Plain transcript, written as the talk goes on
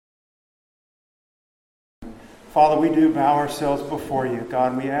Father, we do bow ourselves before you,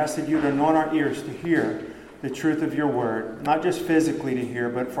 God, and we ask that you would anoint our ears to hear the truth of your word, not just physically to hear,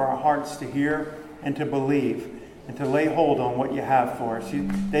 but for our hearts to hear and to believe and to lay hold on what you have for us.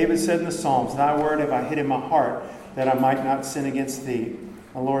 David said in the Psalms, thy word have I hid in my heart that I might not sin against thee.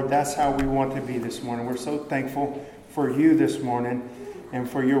 And Lord, that's how we want to be this morning. We're so thankful for you this morning and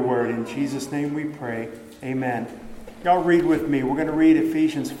for your word. In Jesus' name we pray. Amen. Y'all read with me. We're going to read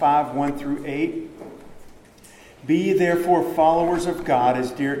Ephesians 5, 1 through 8. Be ye therefore followers of God as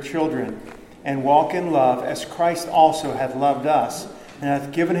dear children, and walk in love as Christ also hath loved us, and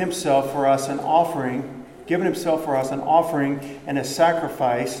hath given himself for us an offering and a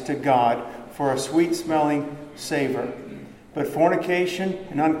sacrifice to God for a sweet-smelling savor. But fornication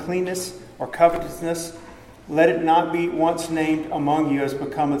and uncleanness or covetousness, let it not be once named among you as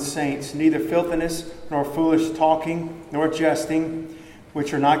becometh saints, neither filthiness, nor foolish talking, nor jesting,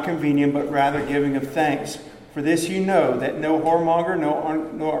 which are not convenient, but rather giving of thanks. For this you know, that no whoremonger,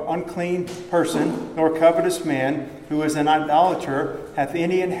 nor unclean person, nor covetous man, who is an idolater, hath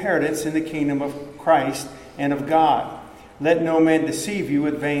any inheritance in the kingdom of Christ and of God. Let no man deceive you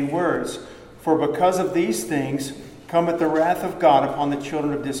with vain words. For because of these things cometh the wrath of God upon the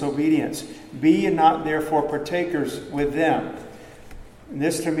children of disobedience. Be ye not therefore partakers with them. And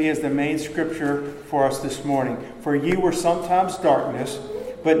this to me is the main scripture for us this morning. For ye were sometimes darkness,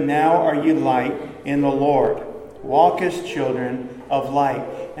 but now are ye light in the Lord. Walk as children of light.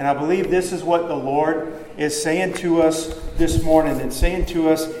 And I believe this is what the Lord is saying to us this morning and saying to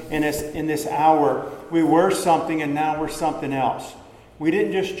us in this hour. We were something and now we're something else. We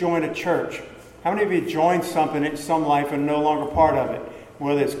didn't just join a church. How many of you joined something in some life and no longer part of it?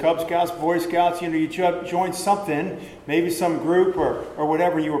 Whether it's Cub Scouts, Boy Scouts, you joined something, maybe some group or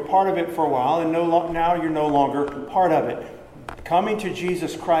whatever. You were part of it for a while and now you're no longer part of it. Coming to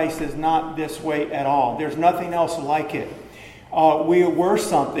Jesus Christ is not this way at all. There's nothing else like it. We were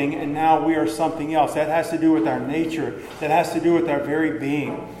something and now we are something else. That has to do with our nature. That has to do with our very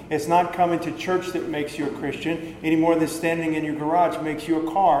being. It's not coming to church that makes you a Christian any more than standing in your garage makes you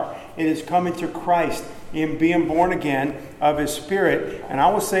a car. It is coming to Christ in being born again of His Spirit. And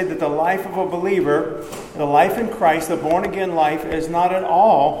I will say that the life of a believer, the life in Christ, the born again life, is not at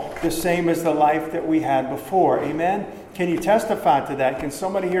all the same as the life that we had before. Amen? Can you testify to that? Can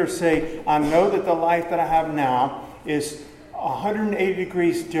somebody here say, I know that the life that I have now is 180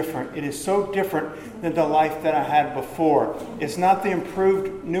 degrees different. It is so different than the life that I had before. It's not the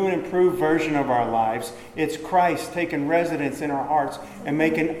new and improved version of our lives. It's Christ taking residence in our hearts and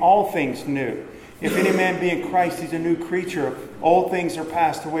making all things new. If any man be in Christ, he's a new creature. Old things are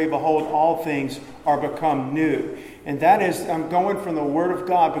passed away. Behold, all things are become new. And that is, I'm going from the Word of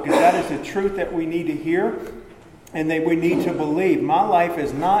God because that is the truth that we need to hear and that we need to believe. My life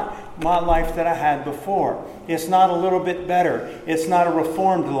is not my life that I had before. It's not a little bit better. It's not a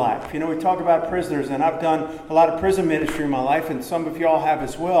reformed life. You know, we talk about prisoners, and I've done a lot of prison ministry in my life, and some of y'all have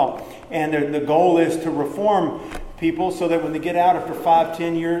as well. And the goal is to reform people so that when they get out after 5,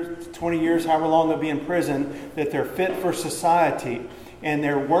 10 years, 20 years, however long they'll be in prison, that they're fit for society. And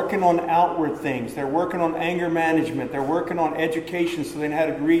they're working on outward things. They're working on anger management. They're working on education so they know how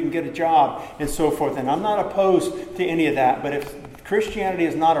to read and get a job and so forth. And I'm not opposed to any of that. But if Christianity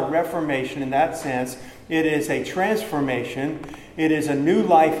is not a reformation in that sense, it is a transformation. It is a new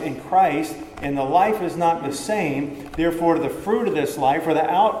life in Christ. And the life is not the same. Therefore, the fruit of this life or the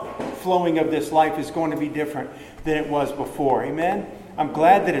outflowing of this life is going to be different than it was before. Amen? I'm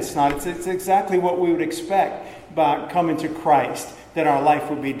glad that it's not. It's exactly what we would expect by coming to Christ. That our life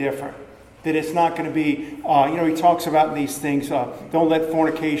would be different. That it's not going to be, he talks about these things. Don't let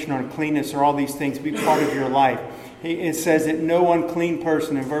fornication or uncleanness or all these things be part of your life. It says that no unclean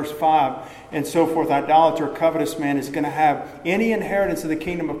person in verse 5 and so forth, idolater, covetous man is going to have any inheritance of the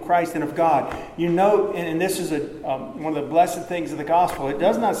kingdom of Christ and of God. You know, and this is one of the blessed things of the gospel. It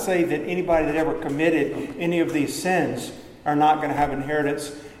does not say that anybody that ever committed any of these sins are not going to have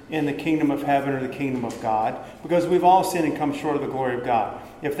inheritance in the kingdom of heaven or the kingdom of God, because we've all sinned and come short of the glory of God.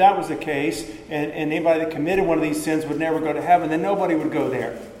 If that was the case, and anybody that committed one of these sins would never go to heaven, then nobody would go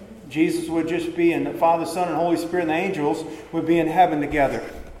there. Jesus would just be, and the Father, Son, and Holy Spirit and the angels would be in heaven together.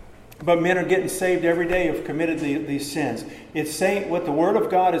 But men are getting saved every day who have committed these sins. It's saying what the Word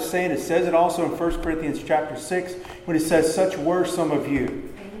of God is saying. It says it also in 1 Corinthians chapter 6 when it says, such were some of you.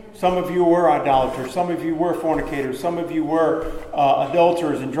 Some of you were idolaters. Some of you were fornicators. Some of you were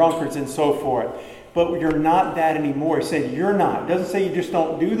adulterers and drunkards and so forth. But you're not that anymore. He said you're not. It doesn't say you just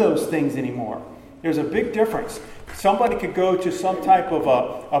don't do those things anymore. There's a big difference. Somebody could go to some type of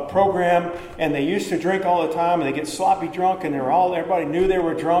a program, and they used to drink all the time, and they get sloppy drunk, and everybody knew they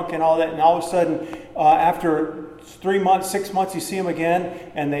were drunk and all that, and all of a sudden, after 3 months, 6 months, you see them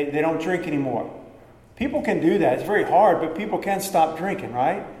again, and they don't drink anymore. People can do that. It's very hard, but people can stop drinking,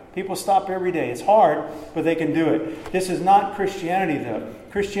 right? People stop every day. It's hard, but they can do it. This is not Christianity, though.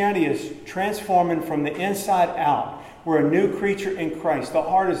 Christianity is transforming from the inside out. We're a new creature in Christ. The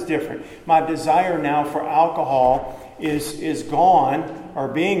heart is different. My desire now for alcohol is gone or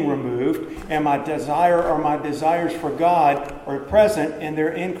being removed, and my desires for God are present, and they're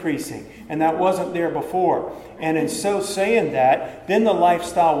increasing. And that wasn't there before. And in so saying that, then the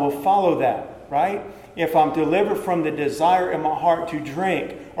lifestyle will follow that, right? If I'm delivered from the desire in my heart to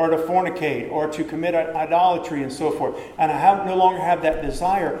drink or to fornicate or to commit idolatry and so forth, and I no longer have that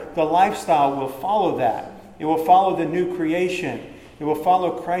desire, the lifestyle will follow that. It will follow the new creation. It will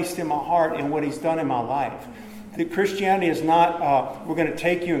follow Christ in my heart and what He's done in my life. The Christianity is not, we're going to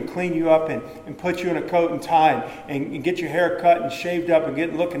take you and clean you up and put you in a coat and tie and get your hair cut and shaved up and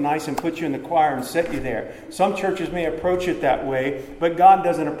get looking nice and put you in the choir and set you there. Some churches may approach it that way, but God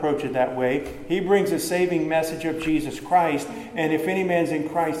doesn't approach it that way. He brings a saving message of Jesus Christ, and if any man's in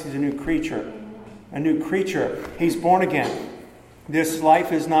Christ, he's a new creature. A new creature. He's born again. This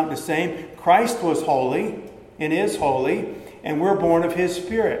life is not the same. Christ was holy and is holy, and we're born of His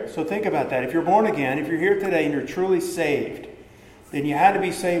Spirit. So think about that. If you're born again, if you're here today and you're truly saved, then you had to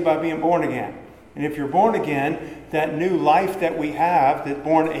be saved by being born again. And if you're born again, that new life that we have, that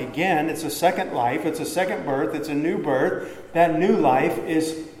born again, it's a second life, it's a second birth, it's a new birth. That new life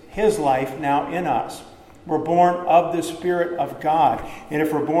is His life now in us. We're born of the Spirit of God. And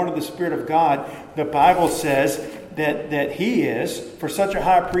if we're born of the Spirit of God, the Bible says that He is, for such a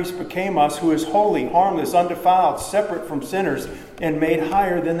high priest became us, who is holy, harmless, undefiled, separate from sinners, and made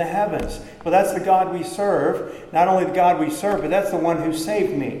higher than the heavens. Well, that's the God we serve. Not only the God we serve, but that's the one who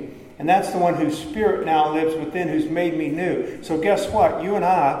saved me. And that's the one whose Spirit now lives within, who's made me new. So guess what? You and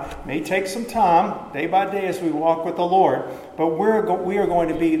I may take some time, day by day, as we walk with the Lord, but we are going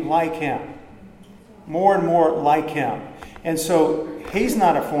to be like Him. More and more like Him. And so He's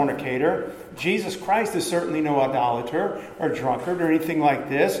not a fornicator. Jesus Christ is certainly no idolater or drunkard or anything like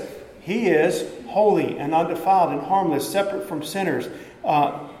this. He is holy and undefiled and harmless, separate from sinners,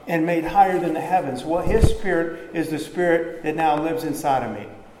 and made higher than the heavens. Well, His Spirit is the Spirit that now lives inside of me.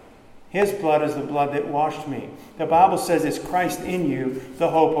 His blood is the blood that washed me. The Bible says it's Christ in you, the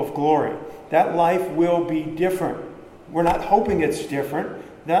hope of glory. That life will be different. We're not hoping it's different.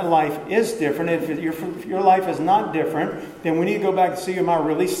 That life is different. If your life is not different, then we need to go back and see, am I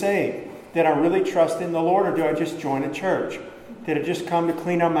really saved? Did I really trust in the Lord, or do I just join a church? Did I just come to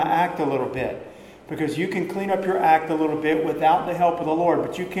clean up my act a little bit? Because you can clean up your act a little bit without the help of the Lord,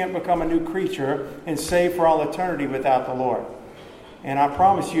 but you can't become a new creature and save for all eternity without the Lord. And I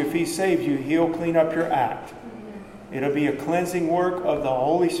promise you, if He saves you, He'll clean up your act. It'll be a cleansing work of the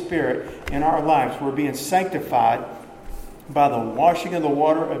Holy Spirit in our lives. We're being sanctified by the washing of the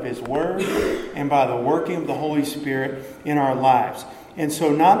water of His Word and by the working of the Holy Spirit in our lives. And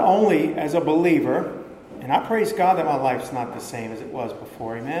so not only as a believer, and I praise God that my life's not the same as it was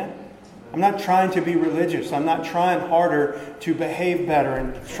before, amen? I'm not trying to be religious. I'm not trying harder to behave better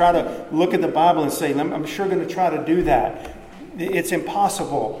and try to look at the Bible and say, I'm sure going to try to do that. It's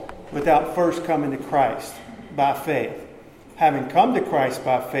impossible without first coming to Christ by faith. Having come to Christ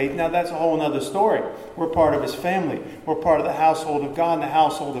by faith, now that's a whole other story. We're part of His family. We're part of the household of God and the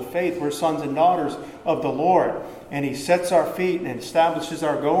household of faith. We're sons and daughters of the Lord. And He sets our feet and establishes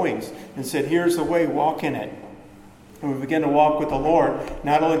our goings and said, here's the way, walk in it. And we begin to walk with the Lord.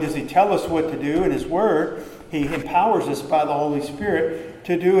 Not only does He tell us what to do in His Word, He empowers us by the Holy Spirit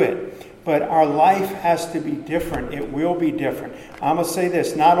to do it. But our life has to be different. It will be different. I'm going to say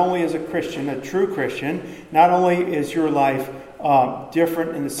this, not only as a Christian, a true Christian, not only is your life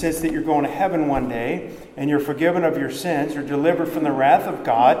different in the sense that you're going to heaven one day and you're forgiven of your sins, you're delivered from the wrath of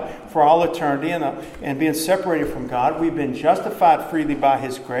God for all eternity and being separated from God. We've been justified freely by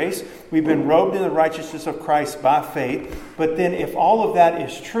His grace. We've been robed in the righteousness of Christ by faith. But then if all of that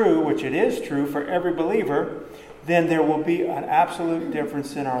is true, which it is true for every believer, then there will be an absolute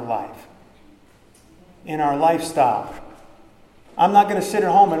difference in our life, in our lifestyle. I'm not going to sit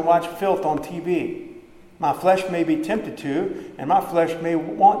at home and watch filth on TV. My flesh may be tempted to, and my flesh may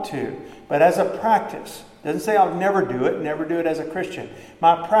want to. But as a practice, doesn't say I'll never do it as a Christian.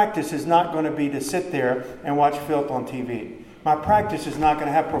 My practice is not going to be to sit there and watch filth on TV. My practice is not going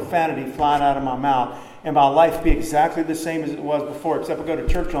to have profanity flying out of my mouth and my life be exactly the same as it was before, except I go to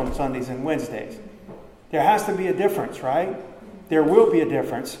church on Sundays and Wednesdays. There has to be a difference, right? there will be a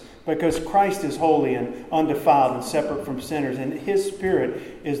difference because Christ is holy and undefiled and separate from sinners. And His Spirit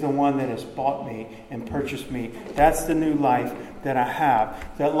is the one that has bought me and purchased me. That's the new life that I have.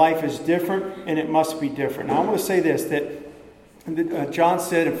 That life is different and it must be different. Now I want to say this, that John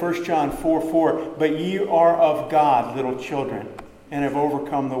said in 1 John 4:4, "But ye are of God, little children, and have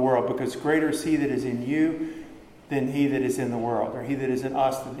overcome the world, because greater is He that is in you than he that is in the world," or he that is in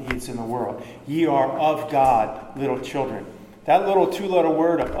us than he that's in the world. Ye are of God, little children. That little two-letter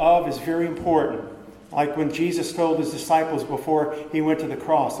word of is very important. Like when Jesus told His disciples before He went to the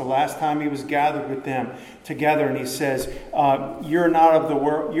cross, the last time He was gathered with them together, and He says, "You're not of the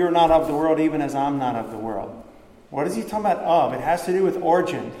world. You're not of the world, even as I'm not of the world." What is He talking about of? It has to do with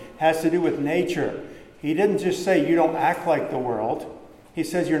origin. It has to do with nature. He didn't just say you don't act like the world. He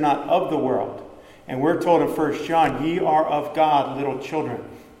says you're not of the world. And we're told in 1 John, "Ye are of God, little children."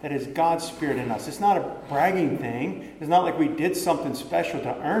 That is God's Spirit in us. It's not a bragging thing. It's not like we did something special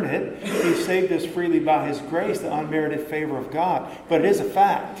to earn it. He saved us freely by His grace, the unmerited favor of God. But it is a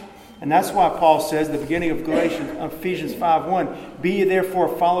fact. And that's why Paul says at the beginning of Ephesians 5:1, "Be ye therefore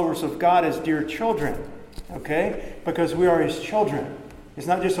followers of God as dear children." Okay? Because we are His children. It's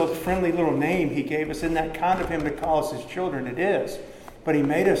not just a friendly little name He gave us. Isn't that kind of Him to call us His children? It is. But He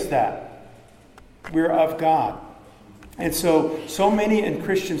made us that. We're of God. And so many in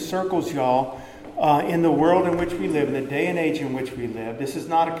Christian circles, y'all, in the world in which we live, in the day and age in which we live, this is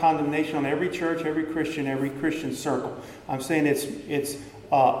not a condemnation on every church, every Christian circle. I'm saying it's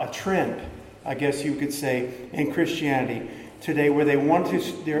a trend, I guess you could say, in Christianity today, where they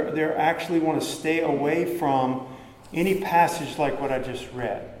actually want to stay away from any passage like what I just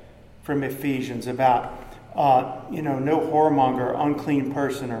read from Ephesians about no whoremonger, unclean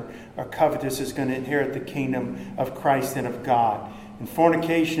person, or covetous is going to inherit the kingdom of Christ and of God. And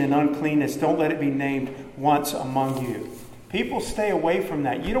fornication and uncleanness, don't let it be named once among you. People stay away from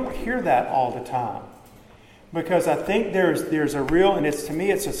that. You don't hear that all the time. Because I think there's a real, and it's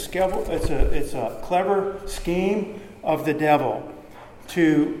a clever scheme of the devil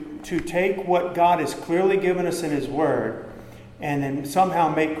to take what God has clearly given us in His Word and then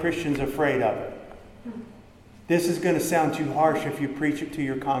somehow make Christians afraid of it. This is going to sound too harsh if you preach it to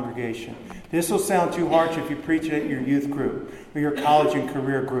your congregation. This will sound too harsh if you preach it at your youth group or your college and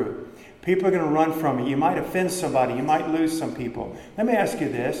career group. People are going to run from it. You might offend somebody. You might lose some people. Let me ask you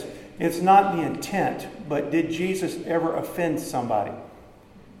this. It's not the intent, but did Jesus ever offend somebody?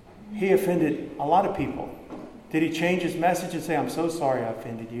 He offended a lot of people. Did He change His message and say, "I'm so sorry I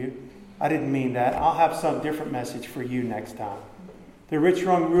offended you. I didn't mean that. I'll have some different message for you next time"? The rich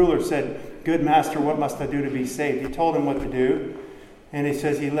young ruler said, "Good master, what must I do to be saved?" He told him what to do. And he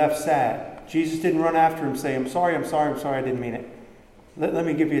says he left sad. Jesus didn't run after him and say, I'm sorry, I didn't mean it. Let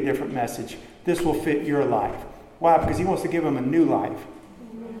me give you a different message. This will fit your life. Why? Because He wants to give him a new life.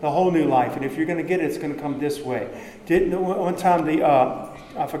 The whole new life. And if you're going to get it, it's going to come this way. One time,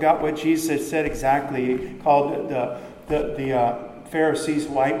 I forgot what Jesus had said exactly. He called the Pharisees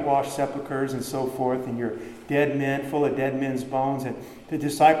whitewashed sepulchres and so forth, and you're dead men, full of dead men's bones. And the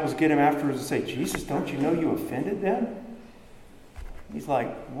disciples get Him afterwards and say, "Jesus, don't you know you offended them?" He's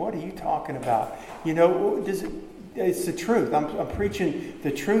like, "What are you talking about?" It's the truth. I'm preaching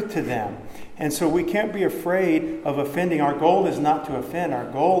the truth to them. And so we can't be afraid of offending. Our goal is not to offend. Our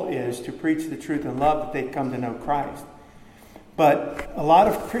goal is to preach the truth in love that they come to know Christ. But a lot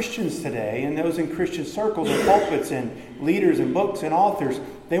of Christians today, and those in Christian circles and pulpits and leaders and books and authors,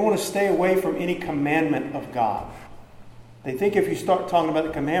 they want to stay away from any commandment of God. They think if you start talking about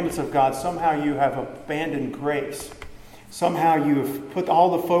the commandments of God, somehow you have abandoned grace. Somehow you've put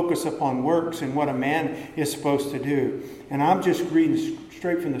all the focus upon works and what a man is supposed to do. And I'm just reading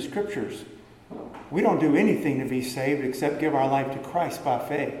straight from the Scriptures. We don't do anything to be saved except give our life to Christ by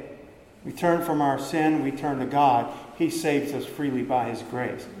faith. We turn from our sin, we turn to God. He saves us freely by His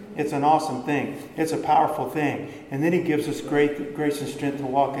grace. It's an awesome thing. It's a powerful thing. And then He gives us great grace and strength to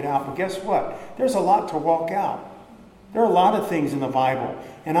walk it out. But guess what? There's a lot to walk out. There are a lot of things in the Bible.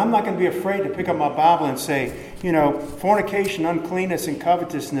 And I'm not going to be afraid to pick up my Bible and say, fornication, uncleanness, and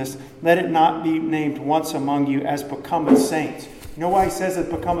covetousness, let it not be named once among you as becometh saints. You know why He says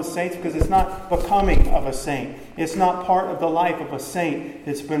it becometh saints? Because it's not becoming of a saint. It's not part of the life of a saint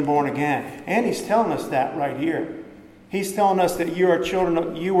that's been born again. And He's telling us that right here. He's telling us that you are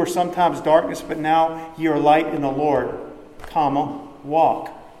children, you were sometimes darkness, but now you are light in the Lord, walk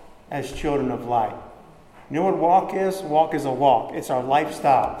as children of light. You know what walk is? Walk is a walk. It's our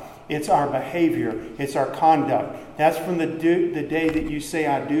lifestyle. It's our behavior. It's our conduct. That's from the day that you say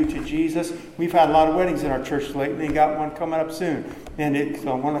I do to Jesus. We've had a lot of weddings in our church lately and got one coming up soon. And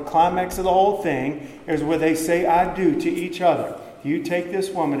one of the climax of the whole thing is where they say I do to each other. Do you take this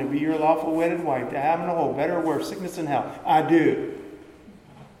woman to be your lawful wedded wife, to have in a whole, better or worse, sickness and health? I do.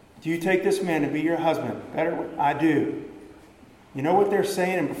 Do you take this man to be your husband? Better? I do. You know what they're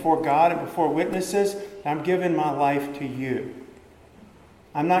saying? And before God and before witnesses, I'm giving my life to you.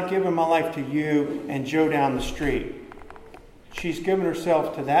 I'm not giving my life to you and Joe down the street. She's given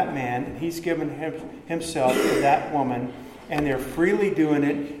herself to that man, and he's given himself to that woman, and they're freely doing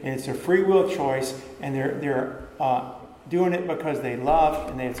it, and it's a free will choice, and they're doing it because they love,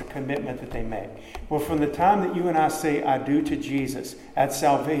 and it's a commitment that they make. Well, from the time that you and I say I do to Jesus at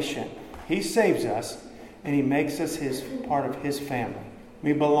salvation, He saves us, and He makes us part of His family.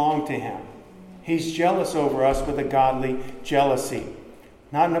 We belong to Him. He's jealous over us with a godly jealousy.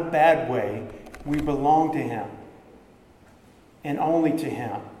 Not in a bad way. We belong to Him. And only to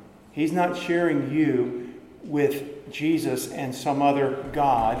Him. He's not sharing you with Jesus and some other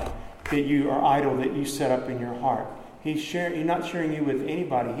God that you are idol that you set up in your heart. He's not sharing you with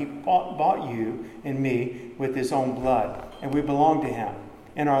anybody. He bought you and me with His own blood. And we belong to Him.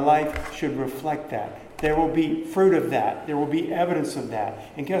 And our life should reflect that. There will be fruit of that. There will be evidence of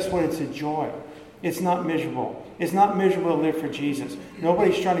that. And guess what? It's a joy. It's not miserable. It's not miserable to live for Jesus.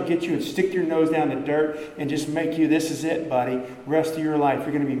 Nobody's trying to get you and stick your nose down the dirt and just make you, this is it, buddy. The rest of your life,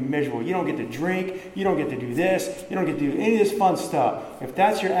 you're going to be miserable. You don't get to drink. You don't get to do this. You don't get to do any of this fun stuff. If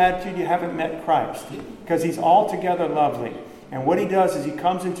that's your attitude, you haven't met Christ. Because He's altogether lovely. And what He does is He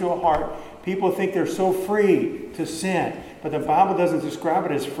comes into a heart. People think they're so free to sin. But the Bible doesn't describe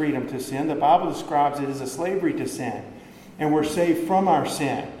it as freedom to sin. The Bible describes it as a slavery to sin. And we're saved from our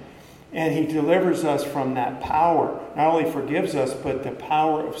sin. And He delivers us from that power. Not only forgives us, but the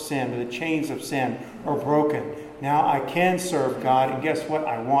power of sin, the chains of sin are broken. Now I can serve God, and guess what?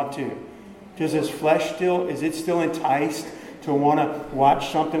 I want to. Does His flesh is it still enticed to want to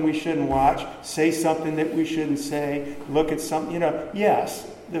watch something we shouldn't watch, say something that we shouldn't say, look at something,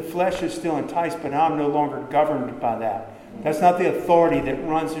 yes, the flesh is still enticed, but I'm no longer governed by that. That's not the authority that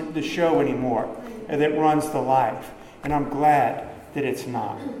runs the show anymore, or that runs the life. And I'm glad that it's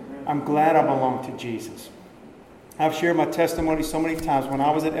not. I'm glad I belong to Jesus. I've shared my testimony so many times. When I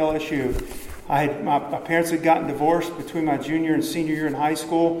was at LSU, my parents had gotten divorced between my junior and senior year in high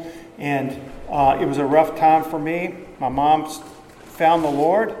school, and it was a rough time for me. My mom found the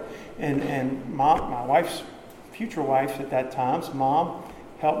Lord, and my wife's future wife at that time's mom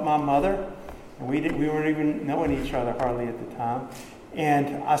helped my mother, and we weren't even knowing each other hardly at the time.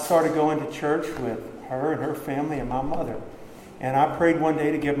 And I started going to church with her and her family and my mother. And I prayed one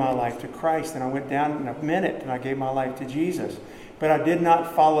day to give my life to Christ. And I went down in a minute and I gave my life to Jesus. But I did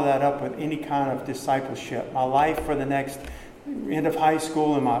not follow that up with any kind of discipleship. My life for the next end of high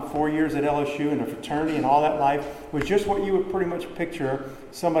school and my 4 years at LSU and a fraternity and all that life was just what you would pretty much picture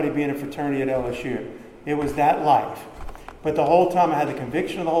somebody being a fraternity at LSU. It was that life. But the whole time I had the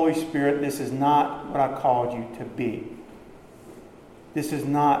conviction of the Holy Spirit, this is not what I called you to be. This is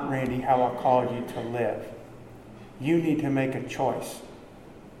not, Randy, how I called you to live. You need to make a choice.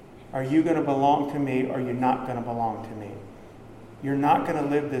 Are you going to belong to me or are you not going to belong to me? You're not going to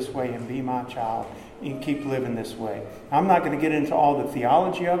live this way and be my child and keep living this way. I'm not going to get into all the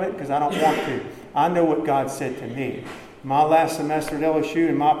theology of it because I don't want to. I know what God said to me. My last semester at LSU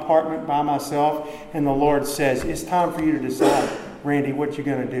in my apartment by myself, and the Lord says, it's time for you to decide, Randy, what you're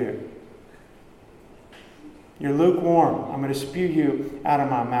going to do. You're lukewarm. I'm going to spew you out of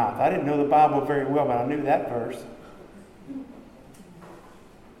my mouth. I didn't know the Bible very well, but I knew that verse.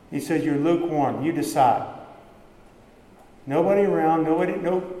 He said, you're lukewarm. You decide. Nobody around,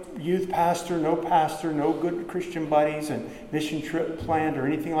 no youth pastor, no good Christian buddies and mission trip planned or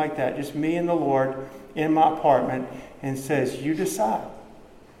anything like that. Just me and the Lord in my apartment, and says, you decide.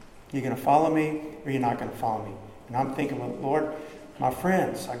 You're going to follow me or you're not going to follow me. And I'm thinking, well, Lord, my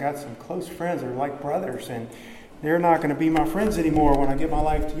friends, I got some close friends that are like brothers, and they're not going to be my friends anymore. When I give my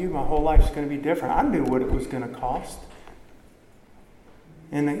life to you, my whole life's going to be different. I knew what it was going to cost.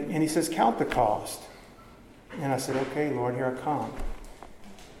 And he says, count the cost. And I said, okay, Lord, here I come.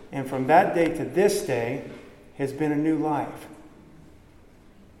 And from that day to this day has been a new life.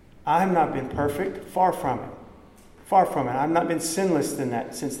 I have not been perfect, far from it. Far from it. I've not been sinless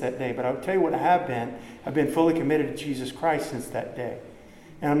since that day. But I'll tell you what I have been. I've been fully committed to Jesus Christ since that day.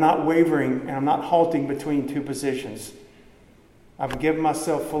 And I'm not wavering and I'm not halting between two positions. I've given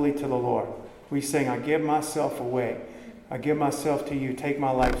myself fully to the Lord. We sing, I give myself away. I give myself to you. Take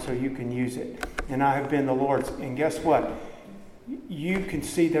my life so you can use it. And I have been the Lord's. And guess what? you can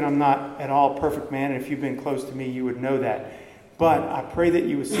see that I'm not at all a perfect man, and if you've been close to me, you would know that. But I pray that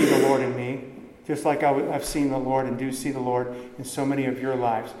you would see the Lord in me, just like I've seen the Lord and do see the Lord in so many of your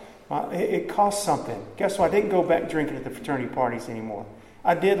lives. It costs something. Guess what? I didn't go back drinking at the fraternity parties anymore.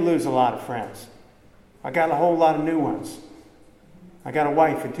 I did lose a lot of friends. I got a whole lot of new ones. I got a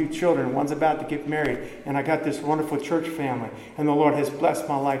wife and 2 children. One's about to get married. And I got this wonderful church family. And the Lord has blessed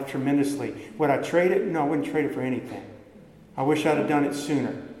my life tremendously. Would I trade it? No, I wouldn't trade it for anything. I wish I'd have done it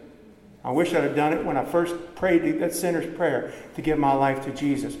sooner. I wish I'd have done it when I first prayed that sinner's prayer to give my life to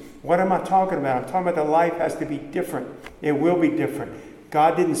Jesus. What am I talking about? I'm talking about the life has to be different. It will be different.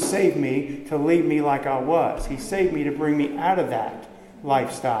 God didn't save me to leave me like I was. He saved me to bring me out of that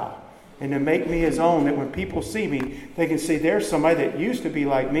lifestyle and to make me His own, that when people see me, they can see there's somebody that used to be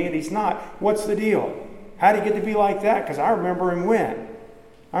like me and he's not. What's the deal? How did he get to be like that? Because I remember him when.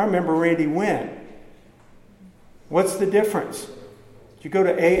 I remember Randy when. What's the difference? Did you go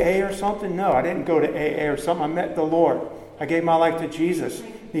to AA or something? No, I didn't go to AA or something. I met the Lord. I gave my life to Jesus.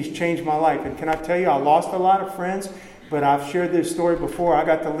 He's changed my life. And can I tell you, I lost a lot of friends, but I've shared this story before. I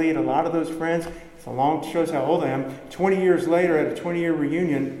got to lead a lot of those friends. It's a long, shows how old I am. 20 years later, at a 20-year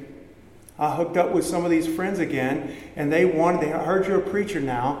reunion, I hooked up with some of these friends again, and they heard you're a preacher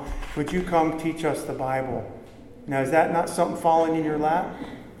now. Would you come teach us the Bible? Now, is that not something falling in your lap?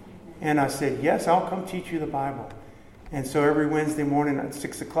 And I said, yes, I'll come teach you the Bible. And so every Wednesday morning at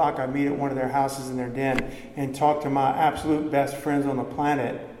 6 o'clock, I meet at one of their houses in their den and talk to my absolute best friends on the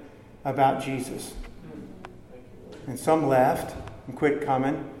planet about Jesus. And some left and quit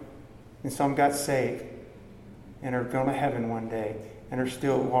coming, and some got saved and are going to heaven one day and are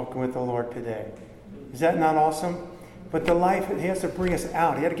still walking with the Lord today. Is that not awesome? But the life, He has to bring us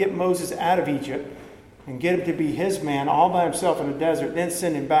out. He had to get Moses out of Egypt and get him to be His man all by himself in the desert, then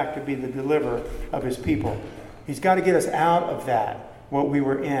send him back to be the deliverer of His people. He's got to get us out of that, what we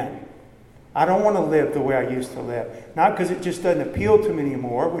were in. I don't want to live the way I used to live. Not because it just doesn't appeal to me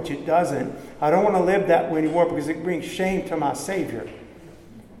anymore, which it doesn't. I don't want to live that way anymore because it brings shame to my Savior.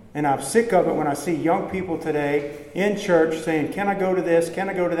 And I'm sick of it when I see young people today in church saying, can I go to this? Can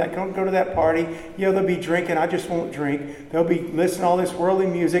I go to that? Can I go to that party? Yeah, they'll be drinking. I just won't drink. They'll be listening to all this worldly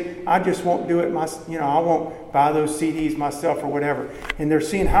music. I just won't do it. I won't buy those CDs myself or whatever. And they're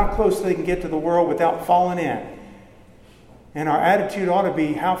seeing how close they can get to the world without falling in. And our attitude ought to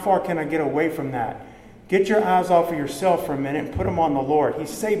be, how far can I get away from that? Get your eyes off of yourself for a minute and put them on the Lord. He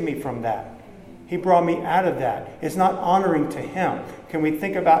saved me from that. He brought me out of that. It's not honoring to Him. Can we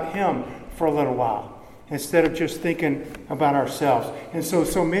think about Him for a little while instead of just thinking about ourselves? And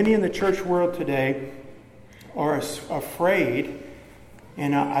so many in the church world today are afraid,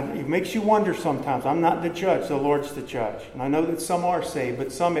 and it makes you wonder sometimes. I'm not the judge. The Lord's the judge. And I know that some are saved,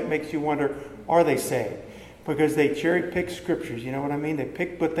 but some it makes you wonder, are they saved? Because they cherry pick scriptures, you know what I mean? They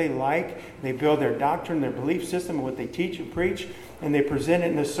pick what they like, they build their doctrine, their belief system, and what they teach and preach, and they present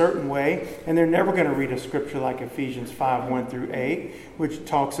it in a certain way, and they're never going to read a scripture like Ephesians 5, 1 through 8, which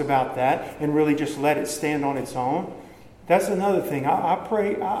talks about that, and really just let it stand on its own. That's another thing. I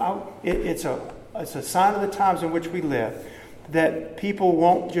pray, it's a sign of the times in which we live, that people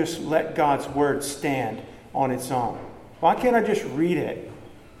won't just let God's word stand on its own. Why can't I just read it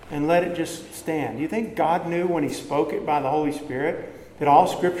and let it just stand? Do you think God knew when He spoke it by the Holy Spirit that all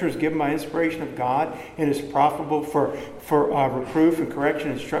Scripture is given by inspiration of God and is profitable for reproof and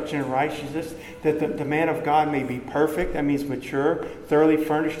correction, instruction in righteousness, that the man of God may be perfect, that means mature, thoroughly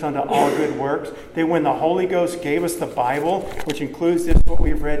furnished unto all good works, that when the Holy Ghost gave us the Bible, which includes this, what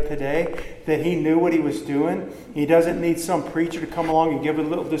we've read today, that He knew what He was doing. He doesn't need some preacher to come along and give a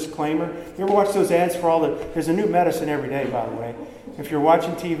little disclaimer. You ever watch those ads for there's a new medicine every day, by the way. If you're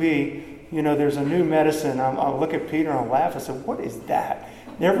watching TV, there's a new medicine. I'll look at Peter and I'll laugh. I said, what is that?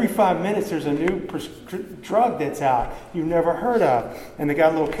 And every 5 minutes there's a new drug that's out you've never heard of. And they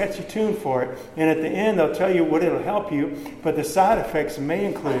got a little catchy tune for it. And at the end they'll tell you what it'll help you. But the side effects may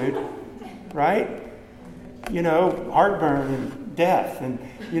include, right? Heartburn and death. And,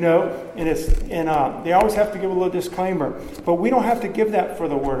 they always have to give a little disclaimer. But we don't have to give that for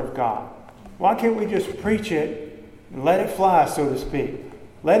the Word of God. Why can't we just preach it and let it fly, so to speak?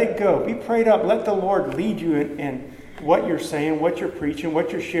 Let it go. Be prayed up. Let the Lord lead you in what you're saying, what you're preaching,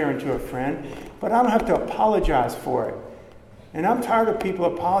 what you're sharing to a friend. But I don't have to apologize for it. And I'm tired of people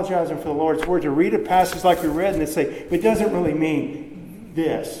apologizing for the Lord's words. You read a passage like we read and they say, it doesn't really mean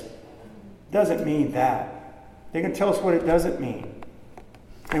this. It doesn't mean that. They can tell us what it doesn't mean.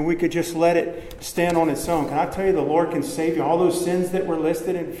 And we could just let it stand on its own. Can I tell you, the Lord can save you? All those sins that were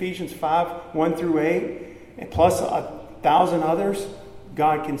listed in Ephesians 5, 1 through 8, and plus 1,000 others,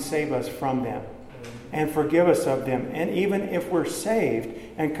 God can save us from them. and forgive us of them. And even if we're saved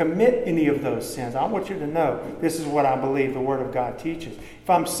and commit any of those sins, I want you to know this is what I believe the Word of God teaches. If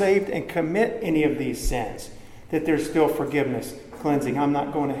I'm saved and commit any of these sins, that there's still forgiveness, cleansing. I'm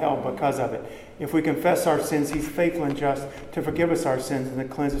not going to hell because of it. If we confess our sins, He's faithful and just to forgive us our sins and to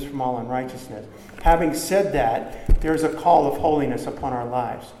cleanse us from all unrighteousness. Having said that, there's a call of holiness upon our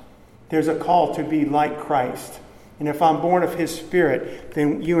lives. There's a call to be like Christ. And if I'm born of His Spirit,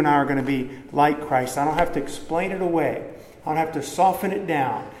 then you and I are going to be like Christ. I don't have to explain it away. I don't have to soften it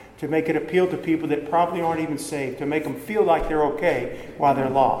down to make it appeal to people that probably aren't even saved, to make them feel like they're okay while they're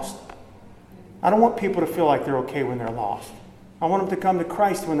lost. I don't want people to feel like they're okay when they're lost. I want them to come to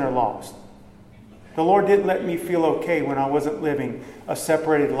Christ when they're lost. The Lord didn't let me feel okay when I wasn't living a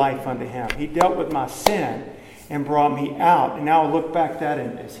separated life unto Him. He dealt with my sin and brought me out. And now I look back at that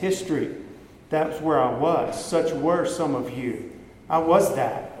as history. That's where I was. Such were some of you. I was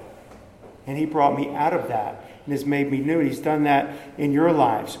that. And He brought me out of that and has made me new. He's done that in your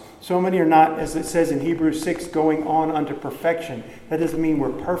lives. So many are not, as it says in Hebrews 6, going on unto perfection. That doesn't mean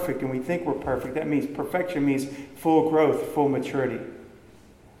we're perfect and we think we're perfect. That means perfection means full growth, full maturity.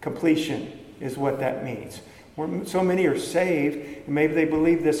 Completion is what that means. So many are saved, and maybe they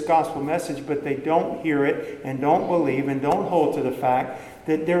believe this gospel message, but they don't hear it and don't believe and don't hold to the fact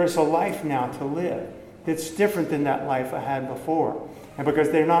that there is a life now to live that's different than that life I had before. And because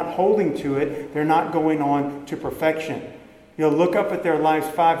they're not holding to it, they're not going on to perfection. You'll look up at their lives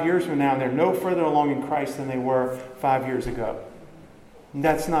 5 years from now, and they're no further along in Christ than they were 5 years ago. And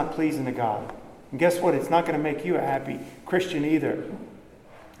that's not pleasing to God. And guess what? It's not going to make you a happy Christian either.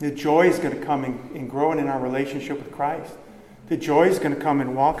 The joy is going to come in growing in our relationship with Christ. The joy is going to come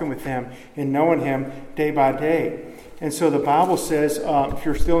in walking with Him and knowing Him day by day. And so the Bible says, if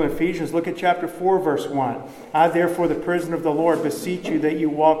you're still in Ephesians, look at chapter 4, verse 1. I, therefore, the prisoner of the Lord, beseech you that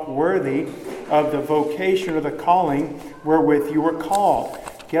you walk worthy of the vocation or the calling wherewith you were called.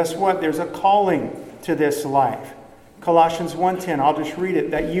 Guess what? There's a calling to this life. Colossians 1:10, I'll just read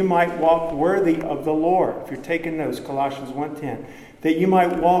it. That you might walk worthy of the Lord. If you're taking notes, Colossians 1:10. That you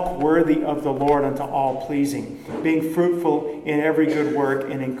might walk worthy of the Lord unto all pleasing, being fruitful in every good work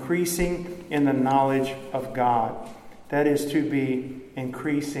and increasing in the knowledge of God. That is to be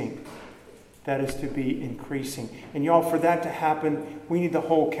increasing. That is to be increasing. And y'all, for that to happen, we need the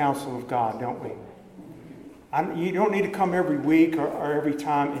whole counsel of God, don't we? You don't need to come every week or every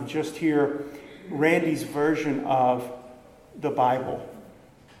time and just hear Randy's version of the Bible.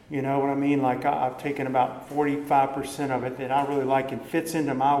 You know what I mean? Like I've taken about 45% of it that I really like and fits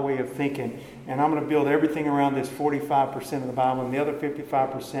into my way of thinking. And I'm going to build everything around this 45% of the Bible. And the other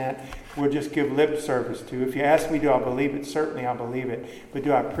 55% we'll just give lip service to. If you ask me, do I believe it? Certainly I believe it. But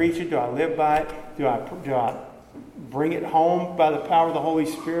do I preach it? Do I live by it? Do I bring it home by the power of the Holy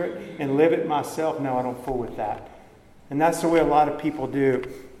Spirit and live it myself? No, I don't fool with that. And that's the way a lot of people do.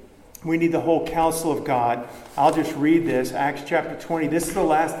 We need the whole counsel of God. I'll just read this. Acts chapter 20. This is the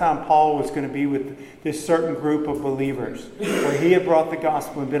last time Paul was going to be with this certain group of believers, where he had brought the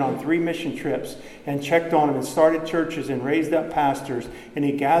gospel and been on 3 mission trips and checked on them and started churches and raised up pastors. And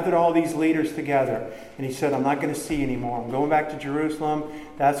he gathered all these leaders together. And he said, I'm not going to see anymore. I'm going back to Jerusalem.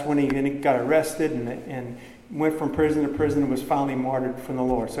 That's when he got arrested and went from prison to prison and was finally martyred from the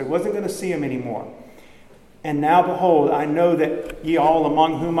Lord. So he wasn't going to see him anymore. And now, behold, I know that ye all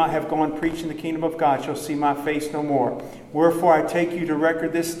among whom I have gone preaching the kingdom of God shall see my face no more. Wherefore I take you to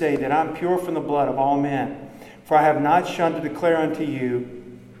record this day that I am pure from the blood of all men. For I have not shunned to declare unto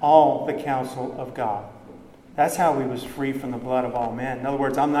you all the counsel of God. That's how we was free from the blood of all men. In other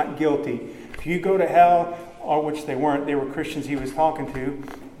words, I'm not guilty. If you go to hell, or which they weren't, they were Christians he was talking to.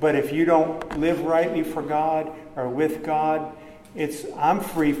 But if you don't live rightly for God or with God, I'm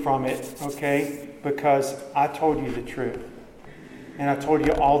free from it, okay? Because I told you the truth. And I told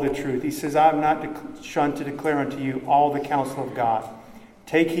you all the truth. He says, I have not shunned to declare unto you all the counsel of God.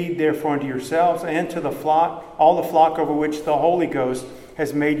 Take heed therefore unto yourselves and to the flock, all the flock over which the Holy Ghost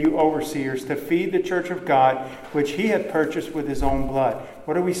has made you overseers, to feed the church of God, which he had purchased with his own blood.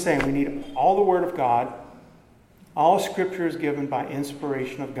 What are we saying? We need all the word of God. All Scripture is given by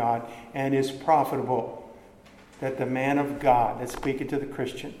inspiration of God and is profitable. That the man of God, that's speaking to the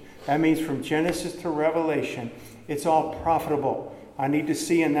Christian, that means from Genesis to Revelation, it's all profitable. I need to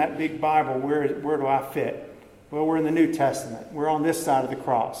see in that big Bible, where do I fit? Well, we're in the New Testament. We're on this side of the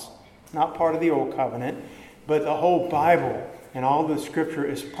cross. Not part of the Old Covenant, but the whole Bible and all the Scripture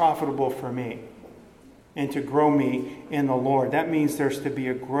is profitable for me and to grow me in the Lord. That means there's to be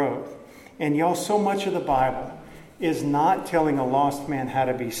a growth. And y'all, so much of the Bible is not telling a lost man how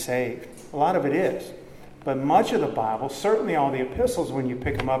to be saved. A lot of it is. But much of the Bible, certainly all the epistles, when you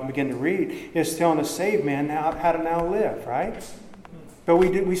pick them up and begin to read, is telling a saved man how to now live, right? But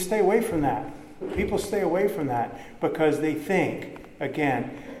we stay away from that. People stay away from that because they think,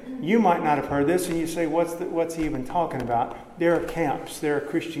 again, you might not have heard this, and you say, what's he even talking about? There are camps, there are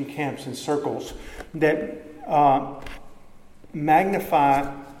Christian camps and circles that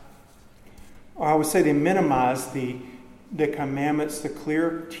magnify, or I would say they minimize the commandments, the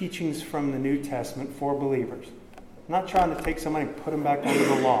clear teachings from the New Testament for believers. I'm not trying to take somebody and put them back under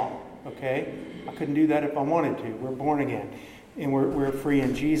the law, okay? I couldn't do that if I wanted to. We're born again, and we're free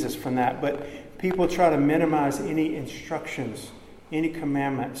in Jesus from that. But people try to minimize any instructions, any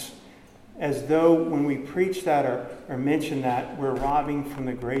commandments, as though when we preach that or mention that, we're robbing from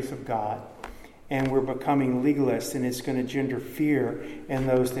the grace of God, and we're becoming legalists, and it's going to gender fear in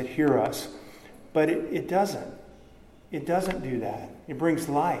those that hear us. But it doesn't. It doesn't do that. It brings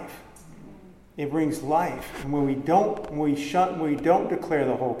life. It brings life. And when we don't declare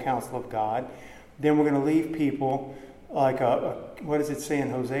the whole counsel of God, then we're going to leave people like what does it say in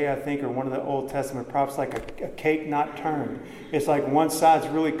Hosea, I think, or one of the Old Testament prophets, like a cake not turned. It's like one side's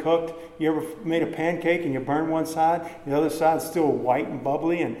really cooked. You ever made a pancake and you burn one side, the other side's still white and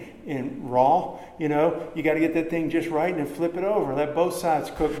bubbly and raw? You know, you got to get that thing just right and then flip it over. Let both sides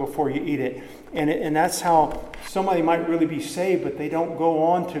cook before you eat it. And that's how somebody might really be saved, but they don't go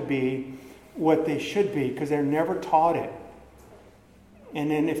on to be what they should be because they're never taught it. And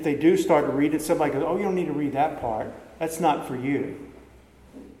then if they do start to read it, somebody goes, "Oh, you don't need to read that part. That's not for you.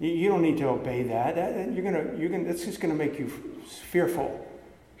 You don't need to obey that. It's just gonna make you fearful."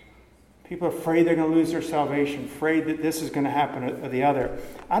 People are afraid they're going to lose their salvation, afraid that this is going to happen or the other.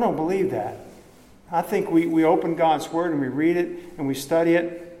 I don't believe that. I think we open God's Word and we read it and we study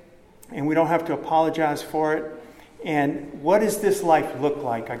it, and we don't have to apologize for it. And what does this life look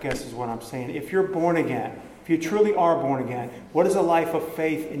like, I guess is what I'm saying. If you're born again, if you truly are born again, what does a life of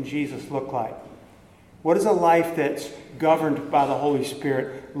faith in Jesus look like? What does a life that's governed by the Holy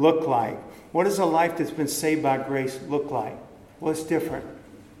Spirit look like? What does a life that's been saved by grace look like? Well, it's different.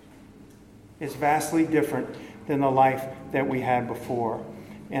 It's vastly different than the life that we had before.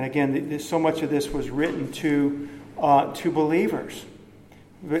 And again, so much of this was written to believers.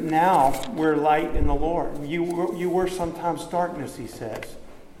 But now we're light in the Lord. You were sometimes darkness, he says.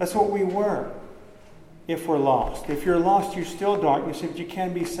 That's what we were if we're lost. If you're lost, you're still darkness, if you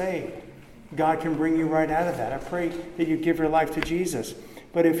can be saved. God can bring you right out of that. I pray that you give your life to Jesus.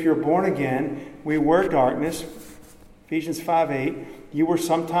 But if you're born again, we were darkness. Ephesians 5:8, you were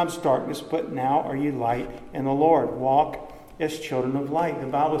sometimes darkness, but now are you light in the Lord. Walk as children of light. The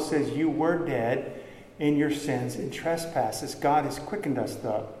Bible says you were dead in your sins and trespasses. God has quickened us,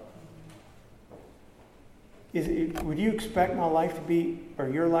 though. Would you expect my life to be, or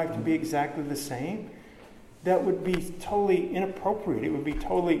your life to be exactly the same? That would be totally inappropriate. It would be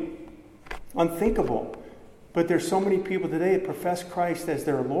totally unthinkable. But there's so many people today that profess Christ as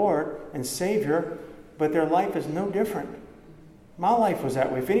their Lord and Savior, but their life is no different. My life was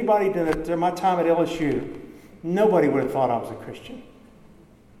that way. If anybody did it, my time at LSU, nobody would have thought I was a Christian.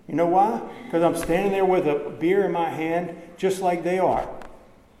 You know why? Because I'm standing there with a beer in my hand, just like they are,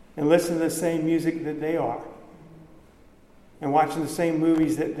 and listening to the same music that they are, and watching the same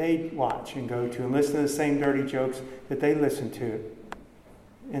movies that they watch and go to, and listening to the same dirty jokes that they listen to.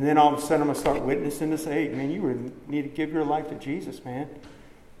 And then all of a sudden I'm going to start witnessing to say, "Hey, man, you need to give your life to Jesus, man."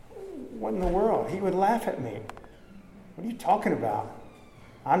 What in the world? He would laugh at me. "What are you talking about?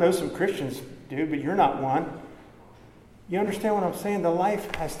 I know some Christians do, but you're not one." You understand what I'm saying? The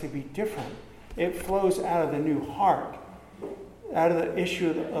life has to be different. It flows out of the new heart. Out of the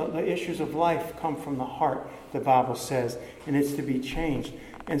issues of life come from the heart, the Bible says, and it's to be changed.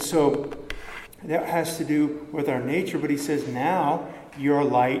 And so that has to do with our nature. But he says, now you're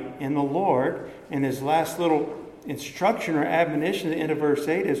light in the Lord. And his last little instruction or admonition at the end of verse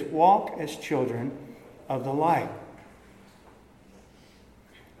 8 is, walk as children of the light.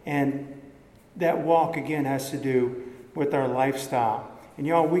 And that walk, again, has to do with our lifestyle. And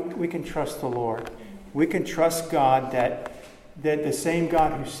y'all, we can trust the Lord. We can trust God that the same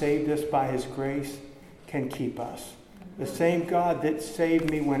God who saved us by his grace can keep us. The same God that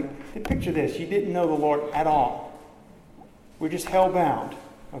saved me when... Picture this. You didn't know the Lord at all. We're just hell-bound.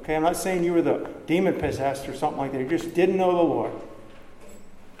 Okay? I'm not saying you were the demon-possessed or something like that. You just didn't know the Lord.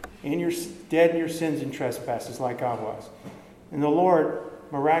 And you're dead in your sins and trespasses like I was. And the Lord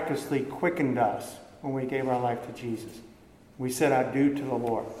miraculously quickened us when we gave our life to Jesus. We said, "I do" to the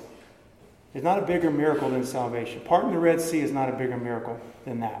Lord. There's not a bigger miracle than salvation. Parting the Red Sea is not a bigger miracle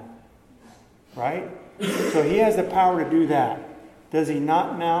than that. Right? So he has the power to do that. Does he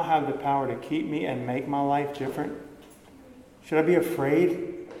not now have the power to keep me and make my life different? Should I be afraid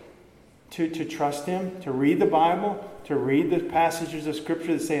to trust him, to read the Bible, to read the passages of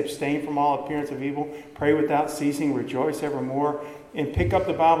Scripture that say abstain from all appearance of evil, pray without ceasing, rejoice evermore, and pick up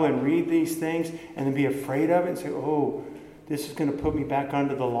the Bible and read these things and then be afraid of it and say, oh, this is going to put me back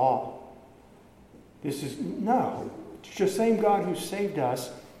under the law? No. The same God who saved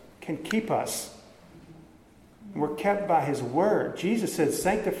us can keep us. We're kept by his word. Jesus said,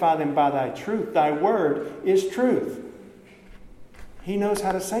 sanctify them by thy truth. Thy word is truth. He knows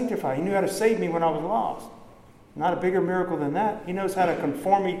how to sanctify. He knew how to save me when I was lost. Not a bigger miracle than that. He knows how to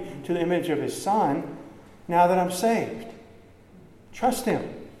conform me to the image of his Son now that I'm saved. Trust him.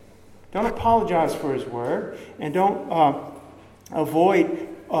 Don't apologize for his word. And don't avoid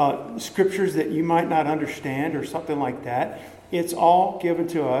scriptures that you might not understand or something like that. It's all given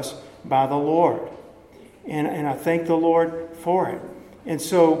to us by the Lord. And I thank the Lord for it. And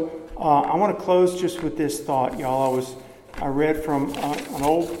so I want to close just with this thought, y'all. I read from an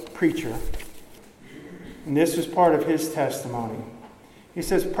old preacher, and this is part of his testimony. He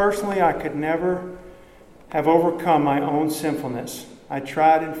says, personally, I could never have overcome my own sinfulness. I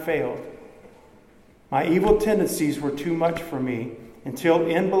tried and failed. My evil tendencies were too much for me, until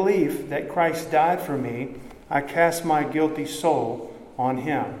in belief that Christ died for me, I cast my guilty soul on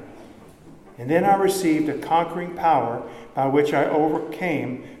him. And then I received a conquering power by which I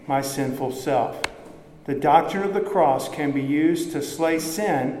overcame my sinful self. The doctrine of the cross can be used to slay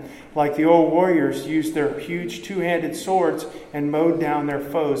sin like the old warriors used their huge two-handed swords and mowed down their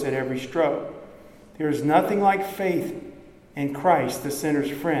foes at every stroke. There is nothing like faith in Christ, the sinner's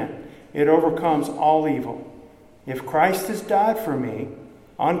friend. It overcomes all evil. If Christ has died for me,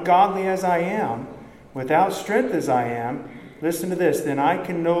 ungodly as I am, without strength as I am, listen to this, then I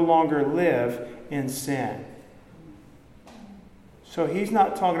can no longer live in sin. So he's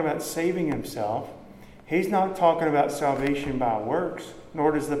not talking about saving himself. He's not talking about salvation by works,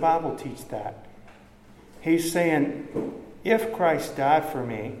 nor does the Bible teach that. He's saying, if Christ died for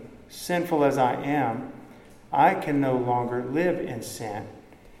me, sinful as I am, I can no longer live in sin.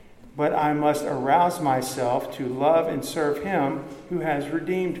 But I must arouse myself to love and serve him who has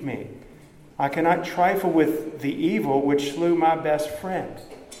redeemed me. I cannot trifle with the evil which slew my best friend.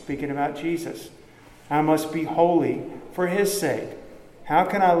 Speaking about Jesus. I must be holy for his sake. How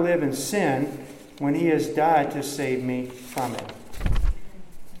can I live in sin when he has died to save me from it?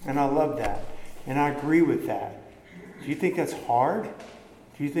 And I love that. And I agree with that. Do you think that's hard?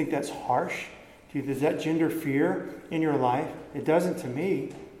 Do you think that's harsh? Does that gender fear in your life? It doesn't to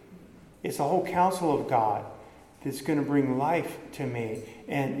me. It's the whole counsel of God that's going to bring life to me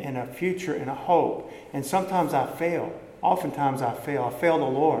and a future and a hope. And sometimes I fail. Oftentimes I fail. I fail the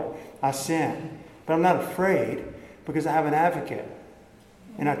Lord. I sin. But I'm not afraid because I have an advocate.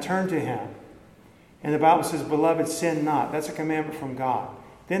 And I turn to him. And the Bible says, beloved, sin not. That's a commandment from God.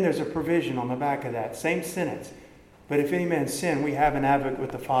 Then there's a provision on the back of that. Same sentence. But if any man sin, we have an advocate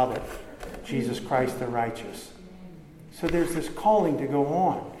with the Father, Jesus Christ the righteous. So there's this calling to go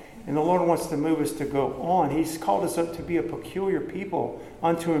on. And the Lord wants to move us to go on. He's called us up to be a peculiar people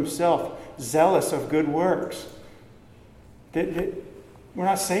unto himself, zealous of good works. We're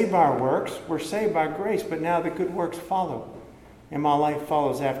not saved by our works. We're saved by grace. But now the good works follow. And my life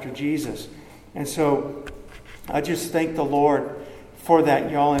follows after Jesus. And so I just thank the Lord for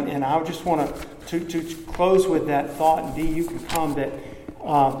that, y'all. And I just want to close with that thought. And Dee, you can come. That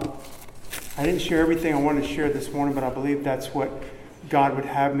I didn't share everything I wanted to share this morning, but I believe that's what God would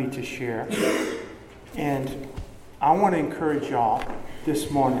have me to share. And I want to encourage y'all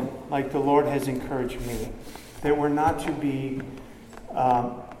this morning, like the Lord has encouraged me, that we're not to be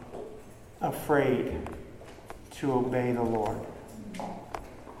afraid to obey the Lord.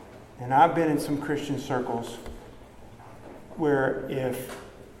 And I've been in some Christian circles where if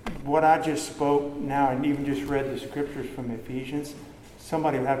what I just spoke now and even just read the scriptures from Ephesians,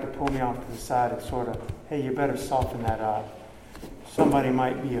 somebody would have to pull me off to the side and sort of, hey, you better soften that up. Somebody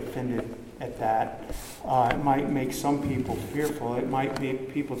might be offended at that. It might make some people fearful. It might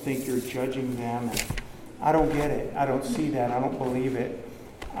make people think you're judging them. And I don't get it. I don't see that. I don't believe it.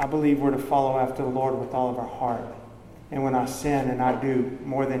 I believe we're to follow after the Lord with all of our heart. And when I sin, and I do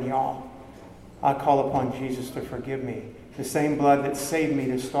more than y'all, I call upon Jesus to forgive me. The same blood that saved me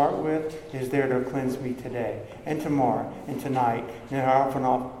to start with is there to cleanse me today and tomorrow and tonight and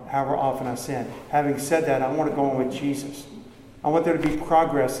however often I sin. Having said that, I want to go on with Jesus. I want there to be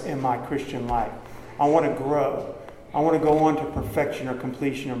progress in my Christian life. I want to grow. I want to go on to perfection or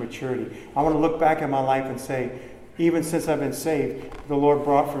completion or maturity. I want to look back at my life and say, even since I've been saved, the Lord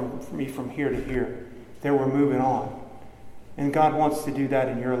brought me from here to here. That we're moving on. And God wants to do that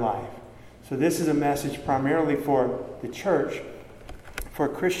in your life. So this is a message primarily for the church, for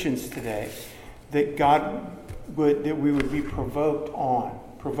Christians today, that we would be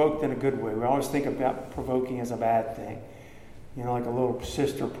provoked in a good way. We always think about provoking as a bad thing. You know, like a little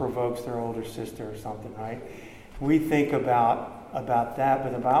sister provokes their older sister or something, right? We think about that,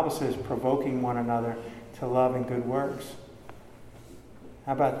 but the Bible says provoking one another to love and good works.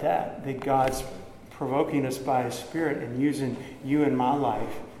 How about that? That God's provoking us by His Spirit and using you in my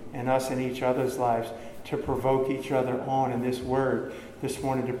life and us in each other's lives to provoke each other on in this word this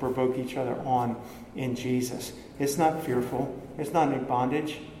morning, to provoke each other on in Jesus. It's not fearful. It's not in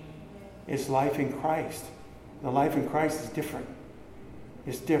bondage. It's life in Christ. The life in Christ is different.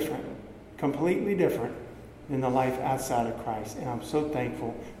 It's different. Completely different than the life outside of Christ. And I'm so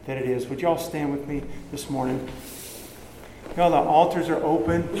thankful that it is. Would you all stand with me this morning? You know, the altars are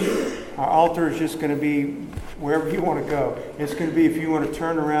open. Our altar is just going to be wherever you want to go. It's going to be if you want to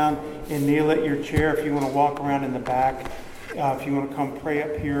turn around and kneel at your chair, if you want to walk around in the back, if you want to come pray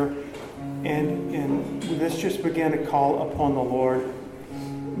up here. And let's just begin to call upon the Lord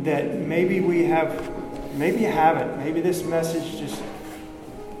that maybe you haven't. Maybe this message just,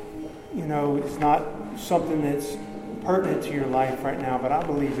 it's not something that's pertinent to your life right now, but I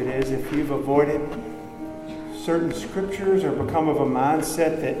believe it is. If you've avoided certain scriptures or become of a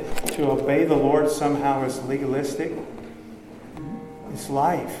mindset that to obey the Lord somehow is legalistic, it's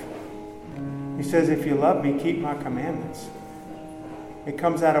life. He says, if you love me, keep my commandments. It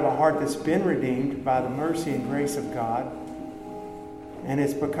comes out of a heart that's been redeemed by the mercy and grace of God. And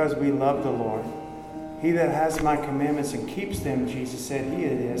it's because we love the Lord. He that has my commandments and keeps them, Jesus said, he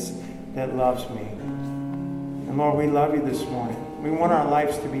it is that loves me. And Lord, we love you this morning. We want our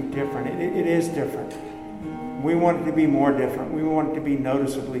lives to be different. It is different. We want it to be more different. We want it to be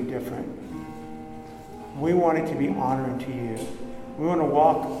noticeably different. We want it to be honoring to you. We want to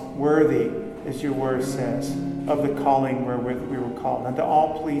walk worthy, as your word says, of the calling wherewith we were called, and to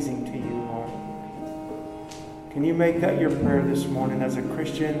all pleasing to you, Lord. Can you make that your prayer this morning as a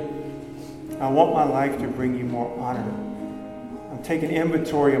Christian? I want my life to bring you more honor. I'm taking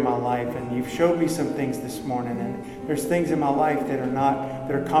inventory of my life, and you've showed me some things this morning, and there's things in my life that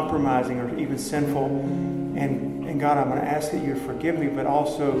are compromising or even sinful. And God, I'm going to ask that you forgive me, but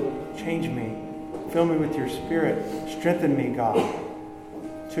also change me. Fill me with your Spirit. Strengthen me, God,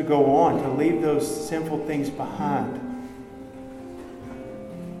 to go on, to leave those sinful things behind.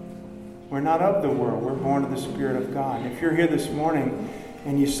 We're not of the world. We're born of the Spirit of God. And if you're here this morning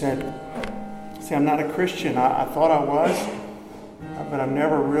and you say, I'm not a Christian. I thought I was, but I've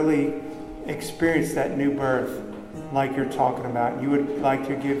never really experienced that new birth like you're talking about. You would like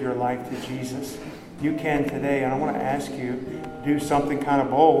to give your life to Jesus. You can today, and I want to ask you to do something kind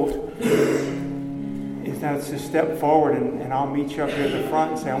of bold. Is that to step forward, and I'll meet you up here at the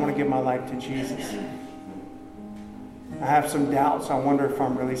front and say, I want to give my life to Jesus. I have some doubts. I wonder if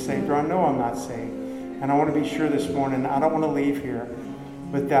I'm really saved, or I know I'm not saved. And I want to be sure this morning, I don't want to leave here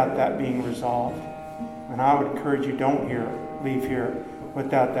without that being resolved. And I would encourage you, don't leave here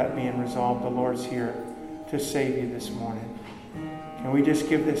without that being resolved. The Lord's here to save you this morning. Can we just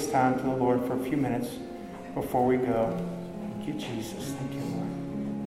give this time to the Lord for a few minutes before we go? Thank you, Jesus. Thank you, Lord.